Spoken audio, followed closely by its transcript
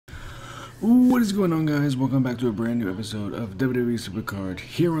What is going on, guys? Welcome back to a brand new episode of Wwe Supercard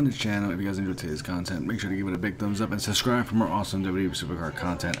here on the channel. If you guys enjoyed today's content, make sure to give it a big thumbs up and subscribe for more awesome Wwe Supercard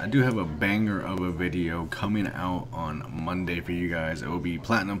content. I do have a banger of a video coming out on Monday for you guys. It will be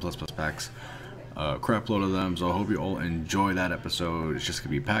Platinum plus packs, crap load of them, so I hope you all enjoy that episode. It's just gonna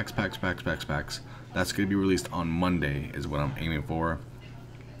be packs. That's gonna be released on Monday is what I'm aiming for.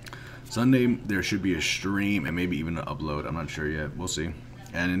 Sunday there should be a stream and maybe even an upload. I'm not sure yet, we'll see.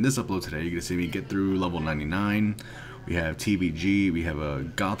 And in this upload today, you're going to see me get through level 99. We have TBG, we have a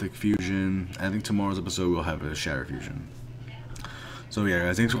Gothic fusion. I think tomorrow's episode we'll have a Shatter fusion. So yeah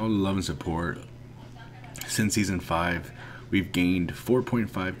guys, thanks for all the love and support. Since season 5, we've gained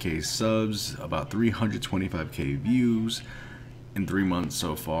 4.5k subs, about 325k views in 3 months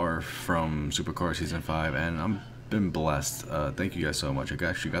so far from Supercard season 5, and I'm been blessed. Thank you guys so much. I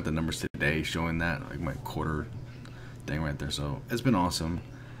actually got the numbers today showing that, like my quarter thing right there, so it's been awesome.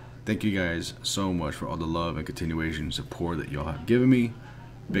 Thank you guys so much for all the love and continuation support that y'all have given me.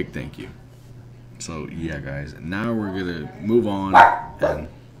 Big thank you. So yeah guys, now we're gonna move on, and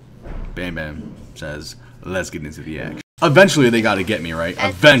Bam Bam says let's get into the action. Eventually they gotta get me right.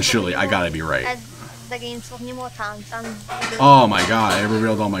 Eventually I gotta be right. Oh my god, I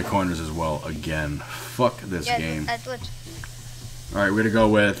revealed all my corners as well again. Fuck this game. Alright, we're gonna go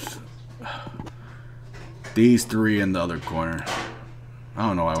with these three in the other corner. I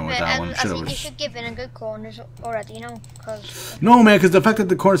don't know why I went with that one. I think you should give in a good corners already, you know? No, man, because the fact that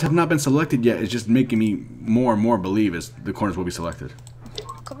the corners have not been selected yet is just making me more and more believe the corners will be selected.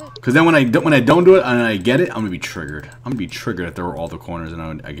 Because then when I don't do it and I get it, I'm gonna be triggered. I'm gonna be triggered if there were all the corners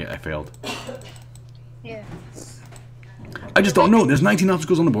and I failed. Yeah. I just don't know. There's 19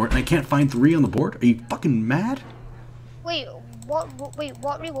 obstacles on the board and I can't find 3 on the board. Are you fucking mad? Wait, what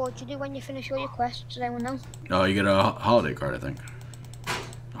reward do you do when you finish all your quests? Does anyone know? Oh, you get a holiday card, I think.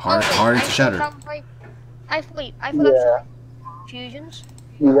 Hard to shatter. I forgot fusions.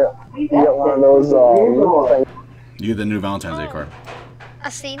 You get one of those things. You get the new Valentine's Day card. I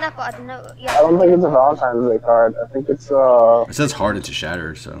seen that, but I don't know. Yeah. I don't think it's a Valentine's Day card. I think it's It says harder to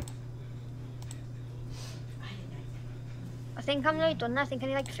shatter, so. I think I'm nearly done. I think I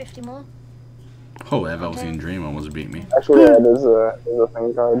need like 50 more. Oh, that Velveteen Dream almost beat me. Actually, yeah, there's a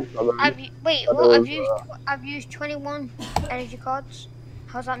thing card. I've used 21 energy cards.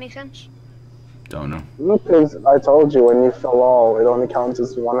 How's that make sense? Don't know. Because I told you when you fill all, it only counts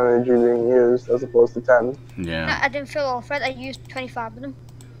as 1 energy being used as opposed to 10. Yeah. No, I didn't fill all, Fred. I used 25 of them.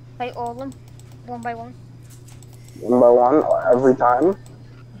 Like all of them. One by one. One by one? Every time?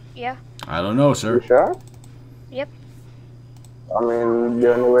 Yeah. I don't know, sir. You sure? Yep. I mean,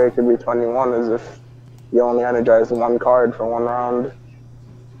 the only way it could be 21 is if you only energize 1 card for 1 round.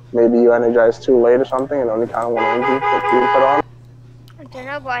 Maybe you energize 2 late or something and only count 1 energy that you put on. I don't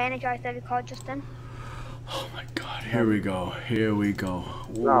know, but I energized every card just then. Oh my god, here we go. Here we go.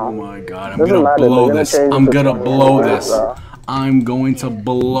 No, oh my god, I'm gonna blow this. I'm gonna blow this. I'm going to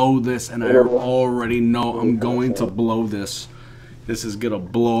blow this, and I already know I'm going to blow this. This is gonna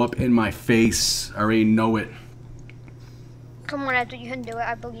blow up in my face. I already know it. Come on, Edward, you can do it.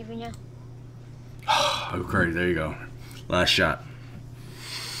 I believe in you. Oh, great. There you go. Last shot.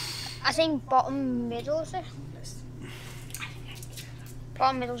 I think bottom middle is it?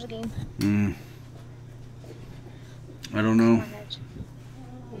 Bottom middle's a game. I don't know.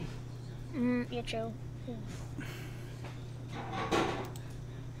 You're chill.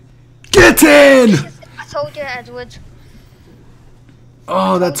 Get in! I told you, Edward.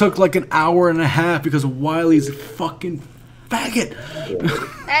 Oh, that took like an hour and a half because Wiley's a fucking faggot.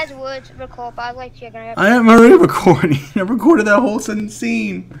 Edward, record bag like you're gonna. I am already recording. I recorded that whole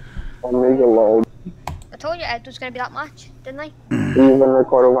scene. Omega load. I told you Edward's gonna be that much, didn't I? You even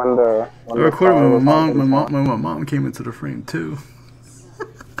recorded when the. I recorded when my mom came into the frame too.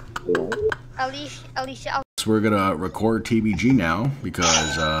 At least So we're gonna record TBG now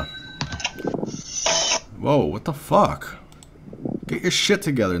because whoa, what the fuck? Get your shit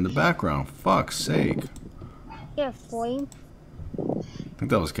together in the background. Fuck's sake. Yeah, flame. I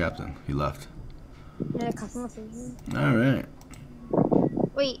think that was Captain. He left. Yeah, Captain was leaving. Alright.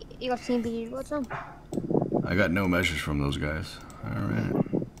 Wait, you got TBG what's up? I got no message from those guys. Alright.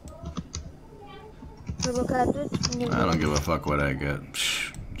 I don't give a fuck what I get.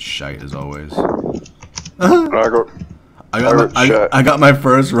 Shite as always. I got my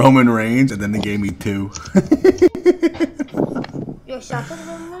first Roman Reigns and then they gave me 2.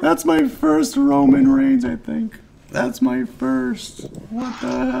 That's my first Roman Reigns, I think. That's my first. What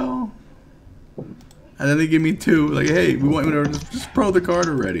the hell? And then they give me 2. Like, hey, we want you to just pro the card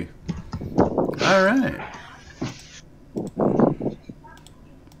already. Alright.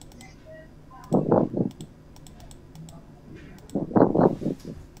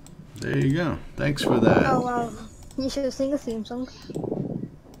 there you go. Thanks for that. Oh well, you should sing a theme song.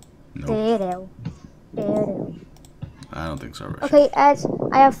 Nope. I don't think so, Rushy. Okay, Ed,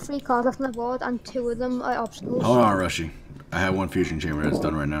 I have 3 cards left on the board and 2 of them are obstacles. Hold on, Rushy. I have 1 fusion chamber that's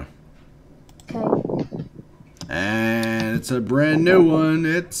done right now. Okay. And it's a brand new one.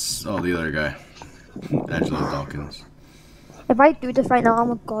 It's the other guy, Angelo Dawkins. If I do this right now,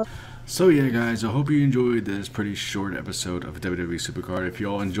 I'm a god. So yeah, guys, I hope you enjoyed this pretty short episode of WWE Supercard. If you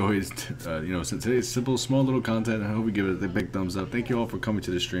all enjoyed, today's simple, small little content, I hope you give it a big thumbs up. Thank you all for coming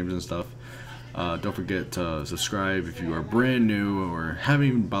to the streams and stuff. Don't forget to subscribe if you are brand new or haven't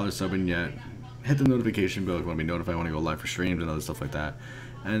even bothered subbing yet. Hit the notification bell if you want to be notified when I go live for streams and other stuff like that.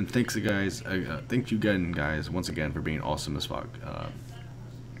 And thanks, guys. Thank you again, guys, once again for being awesome as fuck.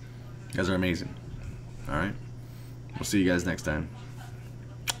 You guys are amazing. All right, we'll see you guys next time.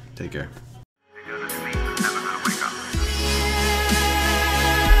 Take care.